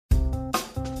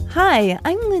Hi,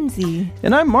 I'm Lindsay.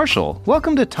 And I'm Marshall.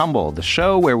 Welcome to Tumble, the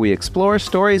show where we explore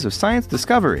stories of science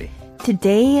discovery.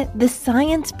 Today, the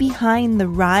science behind the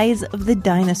rise of the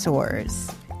dinosaurs.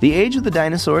 The age of the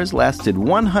dinosaurs lasted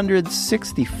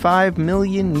 165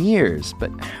 million years,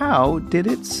 but how did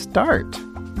it start?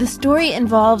 The story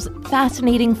involves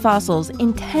fascinating fossils,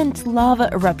 intense lava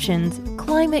eruptions,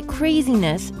 climate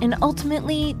craziness, and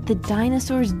ultimately the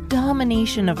dinosaurs'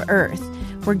 domination of Earth.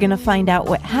 We're going to find out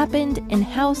what happened and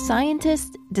how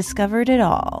scientists discovered it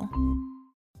all.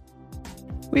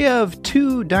 We have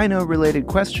 2 dino-related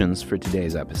questions for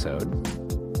today's episode.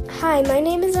 Hi, my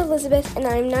name is Elizabeth and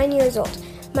I'm 9 years old.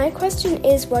 My question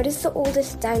is, what is the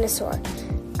oldest dinosaur?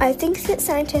 I think that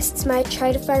scientists might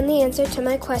try to find the answer to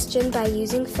my question by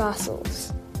using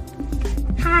fossils.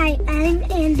 Hi,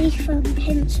 I'm Andy from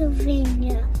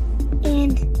Pennsylvania,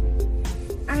 and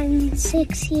I'm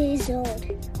 6 years old.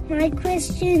 My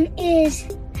question is,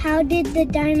 how did the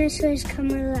dinosaurs come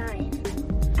alive?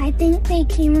 I think they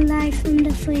came alive from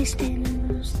the first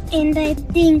animals, and I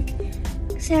think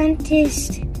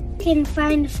scientists can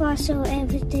find fossil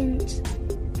evidence.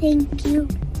 Thank you.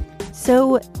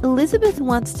 So, Elizabeth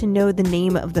wants to know the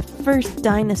name of the first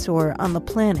dinosaur on the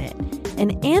planet,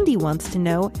 and Andy wants to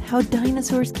know how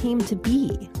dinosaurs came to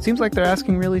be. Seems like they're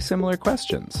asking really similar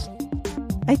questions.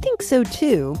 I think so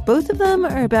too. Both of them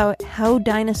are about how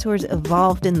dinosaurs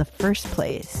evolved in the first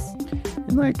place.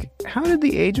 And how did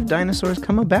the age of dinosaurs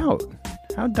come about?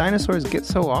 How did dinosaurs get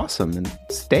so awesome and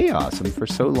stay awesome for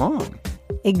so long?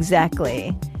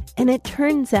 Exactly. And it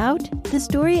turns out the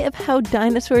story of how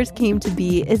dinosaurs came to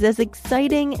be is as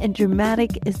exciting and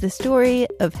dramatic as the story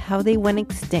of how they went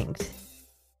extinct.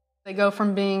 They go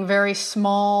from being very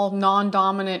small,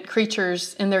 non-dominant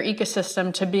creatures in their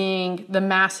ecosystem to being the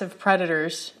massive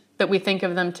predators that we think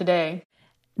of them today.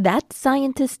 That's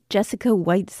scientist Jessica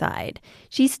Whiteside.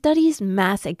 She studies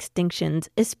mass extinctions,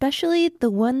 especially the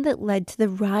one that led to the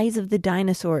rise of the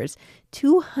dinosaurs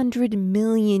 200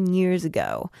 million years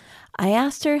ago. I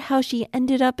asked her how she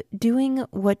ended up doing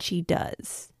what she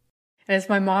does. As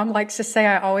my mom likes to say,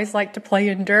 I always like to play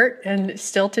in dirt, and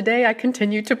still today I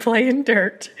continue to play in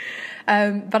dirt.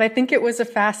 But I think it was a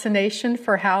fascination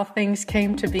for how things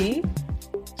came to be.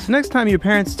 So next time your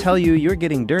parents tell you you're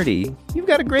getting dirty, you've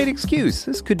got a great excuse.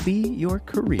 This could be your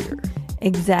career.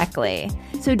 Exactly.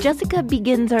 So Jessica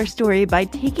begins our story by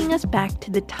taking us back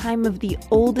to the time of the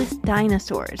oldest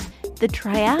dinosaurs, the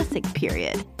Triassic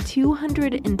period,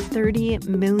 230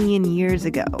 million years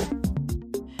ago.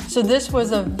 So this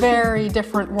was a very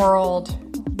different world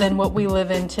than what we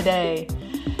live in today.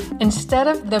 Instead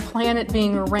of the planet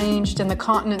being arranged in the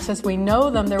continents as we know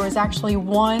them, there was actually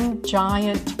one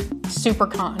giant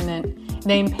supercontinent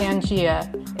named Pangaea.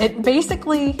 It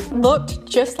basically looked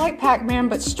just like Pac-Man,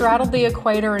 but straddled the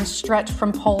equator and stretched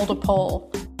from pole to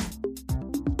pole.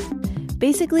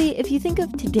 Basically, if you think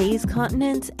of today's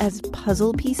continents as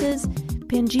puzzle pieces,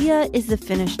 Pangaea is the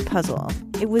finished puzzle.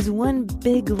 It was one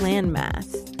big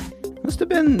landmass. Must have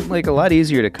been a lot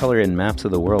easier to color in maps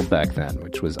of the world back then,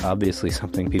 which was obviously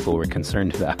something people were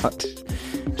concerned about.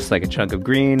 Just like a chunk of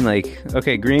green,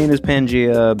 okay, green is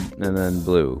Pangaea, and then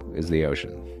blue is the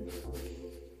ocean.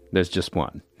 There's just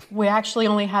one. We actually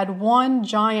only had one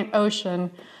giant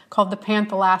ocean called the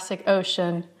Panthalassic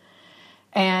Ocean,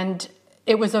 and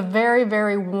it was a very,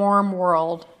 very warm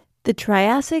world. The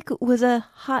Triassic was a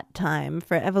hot time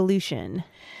for evolution.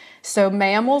 So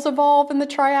mammals evolved in the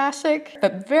Triassic,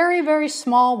 but very, very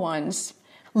small ones.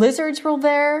 Lizards were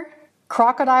there.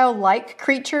 Crocodile-like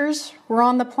creatures were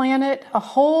on the planet. A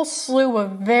whole slew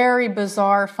of very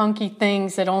bizarre, funky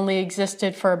things that only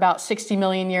existed for about 60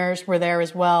 million years were there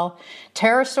as well.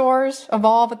 Pterosaurs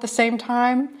evolved at the same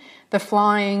time, the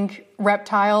flying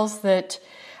reptiles that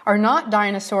are not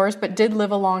dinosaurs but did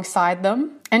live alongside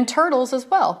them, and turtles as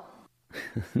well.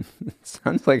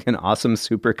 Sounds like an awesome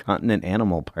supercontinent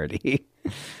animal party.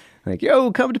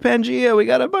 Yo, come to Pangaea. We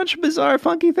got a bunch of bizarre,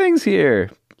 funky things here.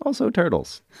 Also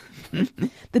turtles.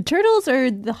 The turtles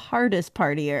are the hardest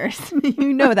partiers.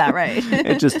 You know that, right?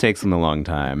 It just takes them a long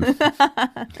time.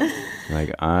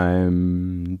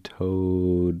 I'm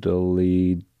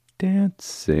totally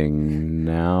dancing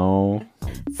now.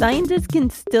 Scientists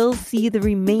can still see the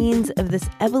remains of this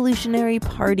evolutionary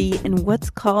party in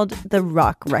what's called the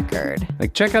rock record.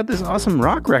 Check out this awesome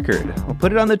rock record. I'll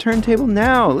put it on the turntable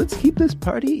now. Let's keep this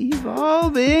party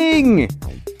evolving.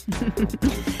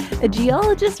 A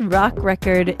geologist's rock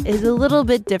record is a little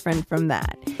bit different from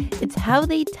that. It's how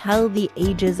they tell the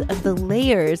ages of the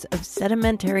layers of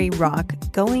sedimentary rock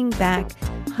going back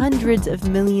hundreds of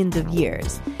millions of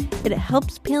years. It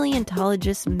helps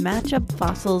paleontologists match up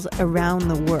fossils around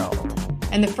the world.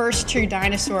 And the first true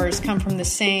dinosaurs come from the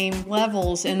same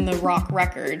levels in the rock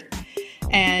record.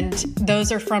 And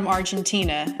those are from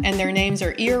Argentina, and their names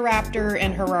are Eoraptor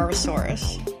and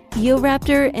Herrerasaurus.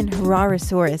 Eoraptor and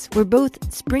Herrerasaurus were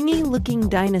both springy-looking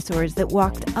dinosaurs that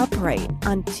walked upright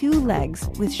on two legs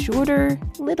with shorter,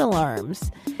 little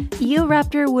arms.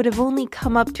 Eoraptor would have only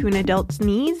come up to an adult's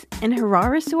knees, and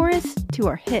Herrerasaurus to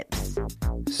our hips.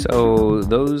 So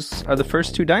those are the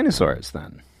first two dinosaurs,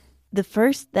 then? The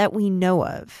first that we know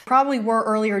of. Probably were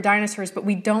earlier dinosaurs, but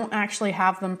we don't actually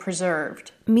have them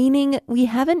preserved. Meaning we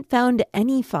haven't found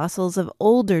any fossils of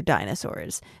older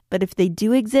dinosaurs, but if they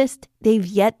do exist, they've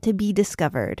yet to be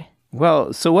discovered.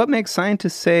 Well, so what makes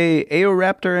scientists say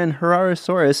Eoraptor and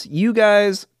Herrerasaurus, you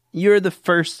guys, you're the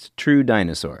first true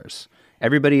dinosaurs?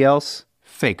 Everybody else,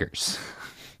 fakers.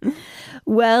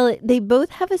 Well, they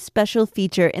both have a special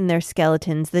feature in their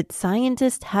skeletons that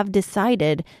scientists have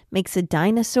decided makes a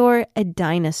dinosaur a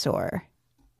dinosaur.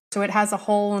 So it has a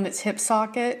hole in its hip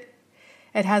socket.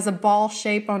 It has a ball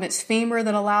shape on its femur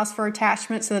that allows for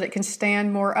attachment so that it can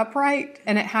stand more upright.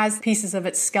 And it has pieces of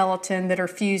its skeleton that are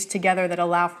fused together that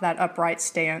allow for that upright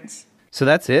stance. So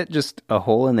that's it? Just a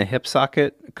hole in the hip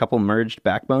socket, a couple merged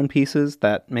backbone pieces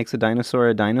that makes a dinosaur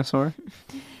a dinosaur?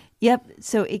 Yep,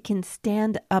 so it can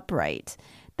stand upright.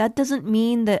 That doesn't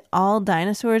mean that all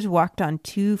dinosaurs walked on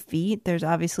 2 feet. There's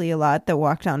obviously a lot that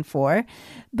walked on 4.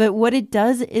 But what it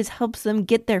does is helps them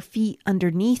get their feet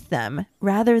underneath them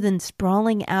rather than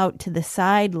sprawling out to the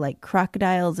side like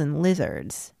crocodiles and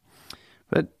lizards.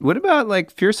 But what about like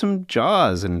fearsome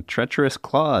jaws and treacherous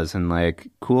claws and like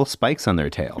cool spikes on their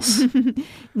tails?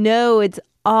 No, it's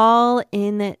all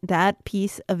in that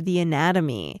piece of the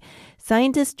anatomy.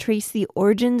 Scientists trace the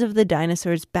origins of the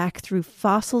dinosaurs back through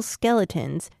fossil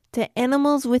skeletons to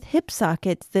animals with hip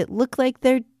sockets that look like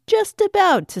they're just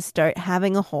about to start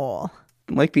having a hole.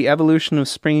 Like the evolution of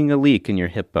springing a leak in your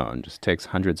hip bone just takes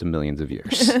hundreds of millions of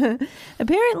years.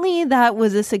 Apparently, that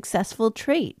was a successful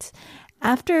trait.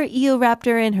 After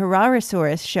Eoraptor and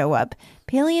Herrerasaurus show up,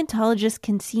 paleontologists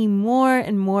can see more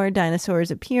and more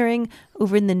dinosaurs appearing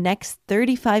over the next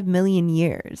 35 million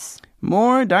years.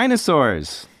 More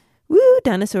dinosaurs! Woo,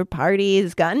 dinosaur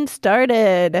party's gotten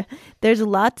started. There's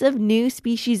lots of new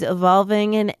species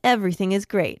evolving and everything is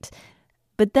great.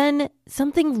 But then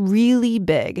something really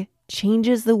big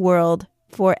changes the world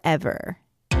forever.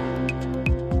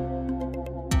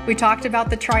 We talked about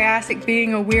the Triassic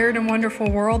being a weird and wonderful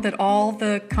world, that all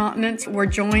the continents were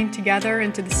joined together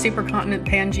into the supercontinent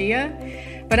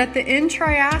Pangaea. But at the end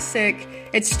Triassic,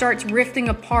 it starts rifting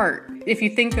apart. If you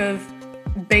think of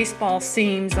baseball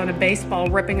seams on a baseball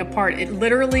ripping apart, it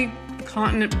literally, the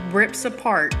continent rips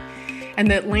apart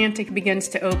and the Atlantic begins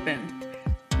to open.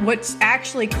 What's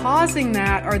actually causing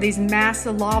that are these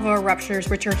massive lava eruptions,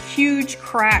 which are huge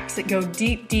cracks that go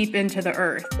deep, deep into the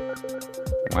earth.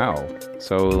 Wow.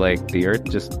 So, like, the Earth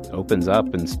just opens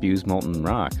up and spews molten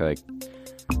rock. Like,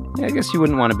 yeah, I guess you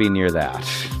wouldn't want to be near that.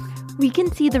 We can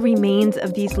see the remains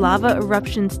of these lava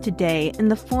eruptions today in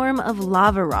the form of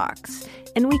lava rocks.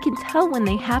 And we can tell when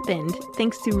they happened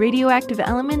thanks to radioactive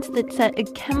elements that set a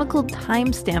chemical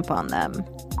timestamp on them.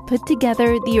 Put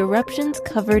together, the eruptions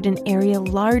covered an area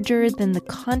larger than the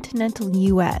continental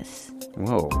U.S.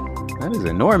 Whoa, that is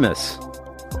enormous.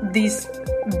 These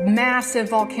massive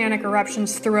volcanic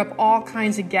eruptions threw up all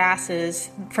kinds of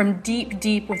gases from deep,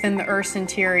 deep within the Earth's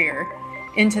interior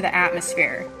into the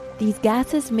atmosphere. These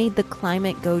gases made the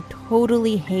climate go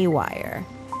totally haywire.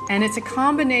 And it's a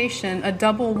combination, a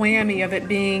double whammy of it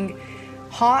being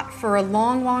hot for a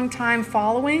long, long time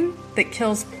following that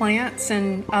kills plants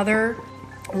and other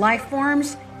life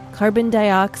forms. Carbon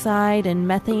dioxide and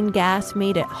methane gas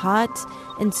made it hot,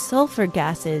 and sulfur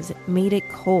gases made it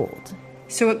cold.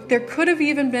 So there could have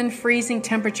even been freezing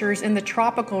temperatures in the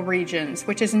tropical regions,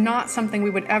 which is not something we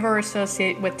would ever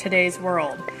associate with today's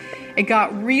world. It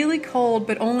got really cold,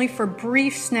 but only for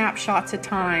brief snapshots of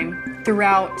time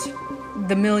throughout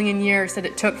the million years that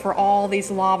it took for all these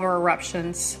lava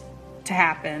eruptions to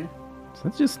happen. So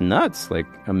that's just nuts. Like,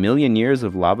 1 million years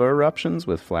of lava eruptions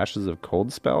with flashes of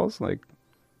cold spells? Like,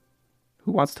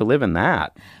 who wants to live in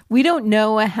that? We don't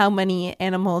know how many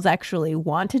animals actually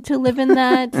wanted to live in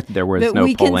that. There was but no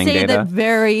we polling can say data. that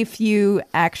very few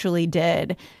actually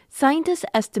did. Scientists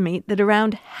estimate that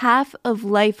around half of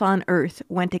life on Earth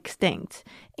went extinct,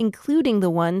 including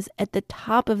the ones at the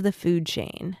top of the food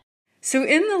chain. So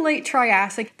in the late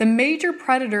Triassic, the major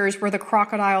predators were the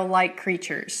crocodile-like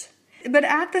creatures. But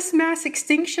at this mass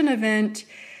extinction event,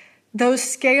 those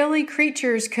scaly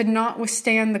creatures could not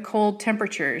withstand the cold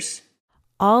temperatures.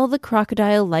 All the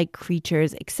crocodile-like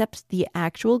creatures except the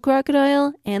actual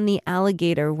crocodile and the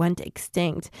alligator went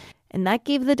extinct. And that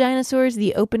gave the dinosaurs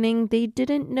the opening they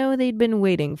didn't know they'd been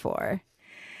waiting for.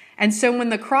 And so when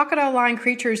the crocodile-line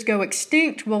creatures go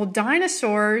extinct, well,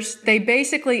 dinosaurs, they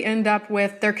basically end up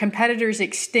with their competitors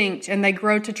extinct, and they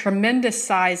grow to tremendous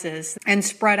sizes and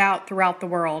spread out throughout the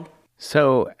world.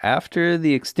 So after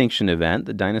the extinction event,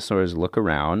 the dinosaurs look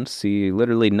around, see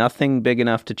literally nothing big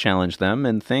enough to challenge them,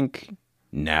 and think,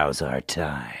 now's our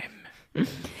time.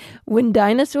 When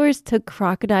dinosaurs took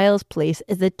crocodiles' place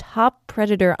as the top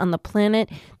predator on the planet,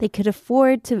 they could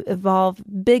afford to evolve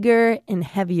bigger and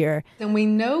heavier. And we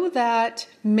know that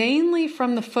mainly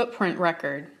from the footprint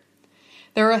record.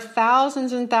 There are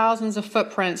thousands and thousands of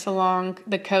footprints along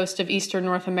the coast of eastern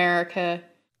North America.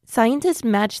 Scientists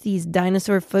match these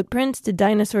dinosaur footprints to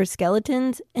dinosaur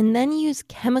skeletons and then use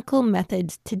chemical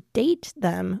methods to date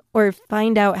them or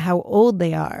find out how old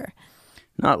they are.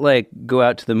 Not like go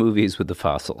out to the movies with the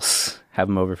fossils. Have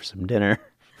them over for some dinner.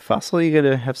 Fossil, you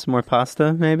gotta have some more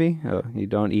pasta, maybe? Oh, you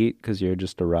don't eat because you're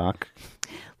just a rock?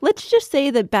 Let's just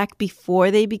say that back before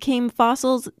they became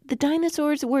fossils, the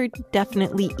dinosaurs were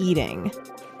definitely eating.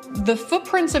 The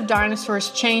footprints of dinosaurs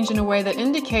change in a way that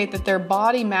indicate that their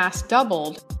body mass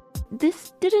doubled.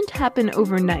 This didn't happen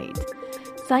overnight.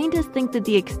 Scientists think that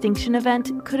the extinction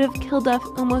event could have killed off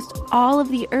almost all of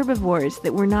the herbivores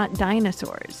that were not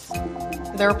dinosaurs.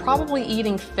 They were probably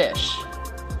eating fish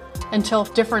until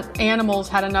different animals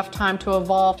had enough time to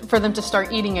evolve for them to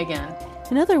start eating again.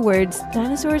 In other words,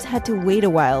 dinosaurs had to wait a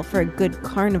while for a good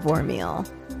carnivore meal.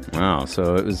 Wow,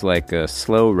 so it was like a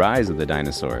slow rise of the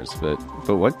dinosaurs. But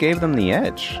what gave them the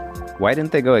edge? Why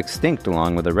didn't they go extinct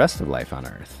along with the rest of life on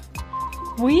Earth?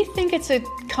 We think it's a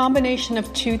combination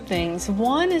of two things.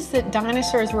 One is that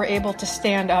dinosaurs were able to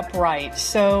stand upright.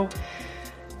 So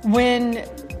when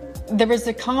there was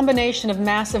a combination of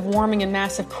massive warming and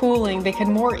massive cooling, they could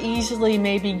more easily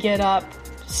maybe get up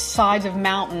sides of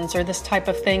mountains or this type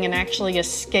of thing and actually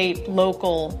escape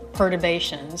local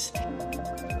perturbations.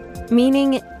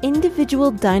 Meaning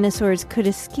individual dinosaurs could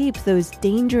escape those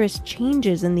dangerous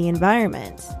changes in the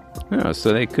environment. Oh,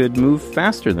 so they could move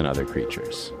faster than other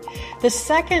creatures. The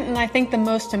second, and I think the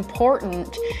most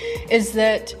important, is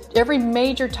that every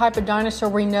major type of dinosaur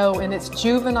we know in its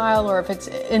juvenile or if it's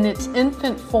in its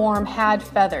infant form had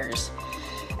feathers.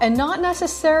 And not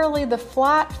necessarily the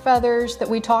flat feathers that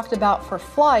we talked about for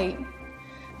flight,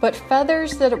 but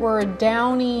feathers that were a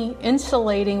downy,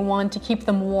 insulating one to keep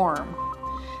them warm.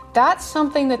 That's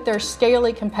something that their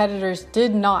scaly competitors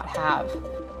did not have.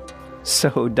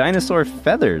 So dinosaur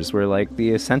feathers were like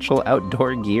the essential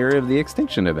outdoor gear of the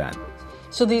extinction event.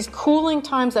 So these cooling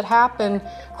times that happen,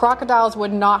 crocodiles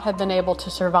would not have been able to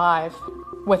survive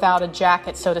without a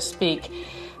jacket, so to speak.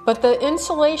 But the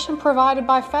insulation provided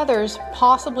by feathers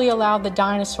possibly allowed the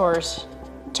dinosaurs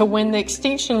to win the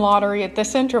extinction lottery at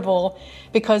this interval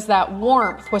because that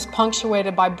warmth was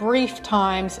punctuated by brief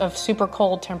times of super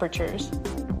cold temperatures.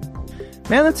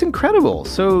 Man, that's incredible.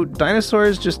 So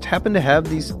dinosaurs just happen to have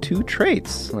these two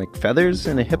traits, like feathers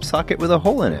and a hip socket with a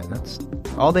hole in it. That's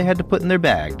all they had to put in their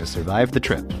bag to survive the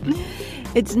trip.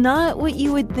 It's not what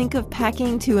you would think of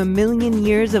packing to 1 million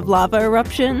years of lava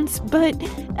eruptions, but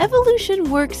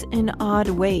evolution works in odd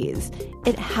ways.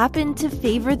 It happened to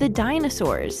favor the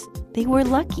dinosaurs. They were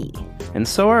lucky. And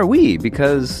so are we,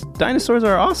 because dinosaurs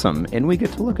are awesome, and we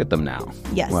get to look at them now.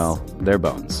 Yes. Well, they're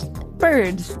bones.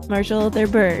 Birds, Marshall, they're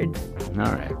birds.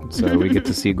 All right, so we get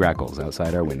to see grackles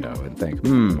outside our window and think,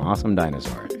 awesome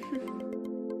dinosaur.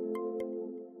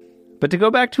 But to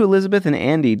go back to Elizabeth and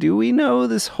Andy, do we know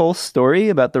this whole story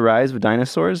about the rise of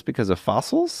dinosaurs because of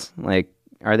fossils? Like,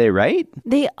 are they right?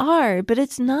 They are, but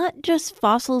it's not just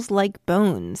fossils like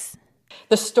bones.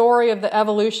 The story of the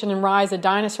evolution and rise of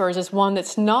dinosaurs is one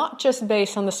that's not just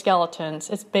based on the skeletons.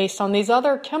 It's based on these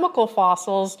other chemical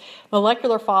fossils,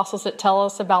 molecular fossils that tell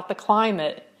us about the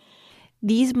climate.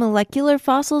 These molecular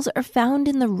fossils are found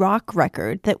in the rock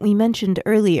record that we mentioned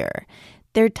earlier.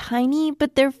 They're tiny,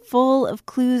 but they're full of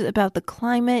clues about the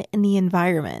climate and the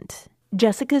environment.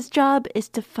 Jessica's job is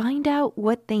to find out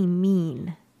what they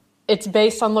mean. It's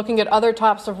based on looking at other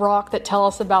types of rock that tell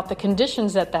us about the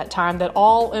conditions at that time that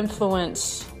all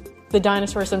influence the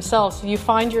dinosaurs themselves. So you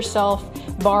find yourself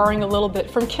borrowing a little bit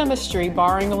from chemistry,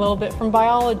 borrowing a little bit from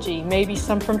biology, maybe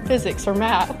some from physics or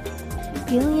math.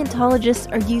 Paleontologists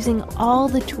are using all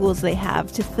the tools they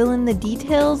have to fill in the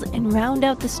details and round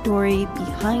out the story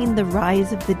behind the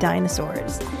rise of the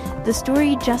dinosaurs. The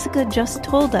story Jessica just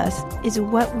told us is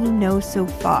what we know so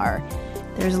far.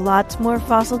 There's lots more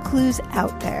fossil clues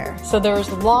out there. So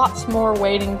there's lots more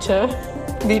waiting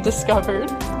to be discovered.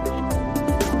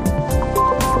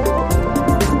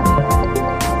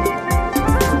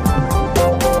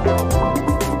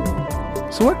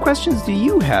 So what questions do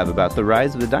you have about the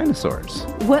rise of the dinosaurs?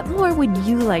 What more would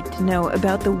you like to know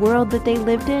about the world that they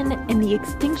lived in and the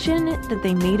extinction that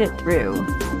they made it through?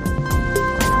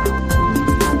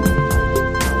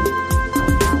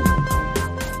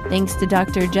 Thanks to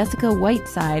Dr. Jessica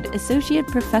Whiteside, Associate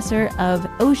Professor of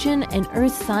Ocean and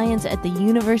Earth Science at the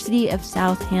University of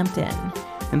Southampton.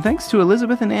 And thanks to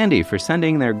Elizabeth and Andy for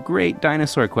sending their great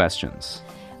dinosaur questions.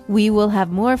 We will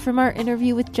have more from our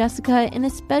interview with Jessica in a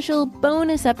special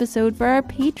bonus episode for our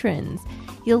patrons.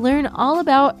 You'll learn all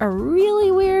about a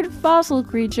really weird fossil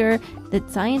creature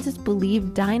that scientists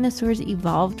believe dinosaurs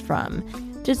evolved from.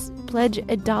 Just pledge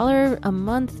 $1 a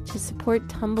month to support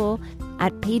Tumble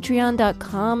at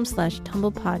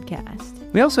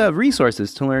patreon.com/TumblePodcast. We also have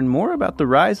resources to learn more about the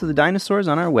rise of the dinosaurs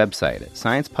on our website at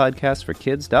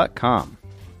sciencepodcastforkids.com.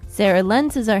 Sarah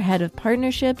Lentz is our head of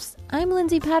partnerships. I'm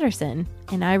Lindsay Patterson,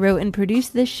 and I wrote and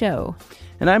produced this show.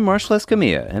 And I'm Marshall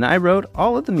Escamilla, and I wrote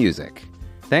all of the music.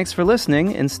 Thanks for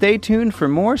listening, and stay tuned for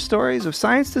more stories of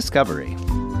science discovery.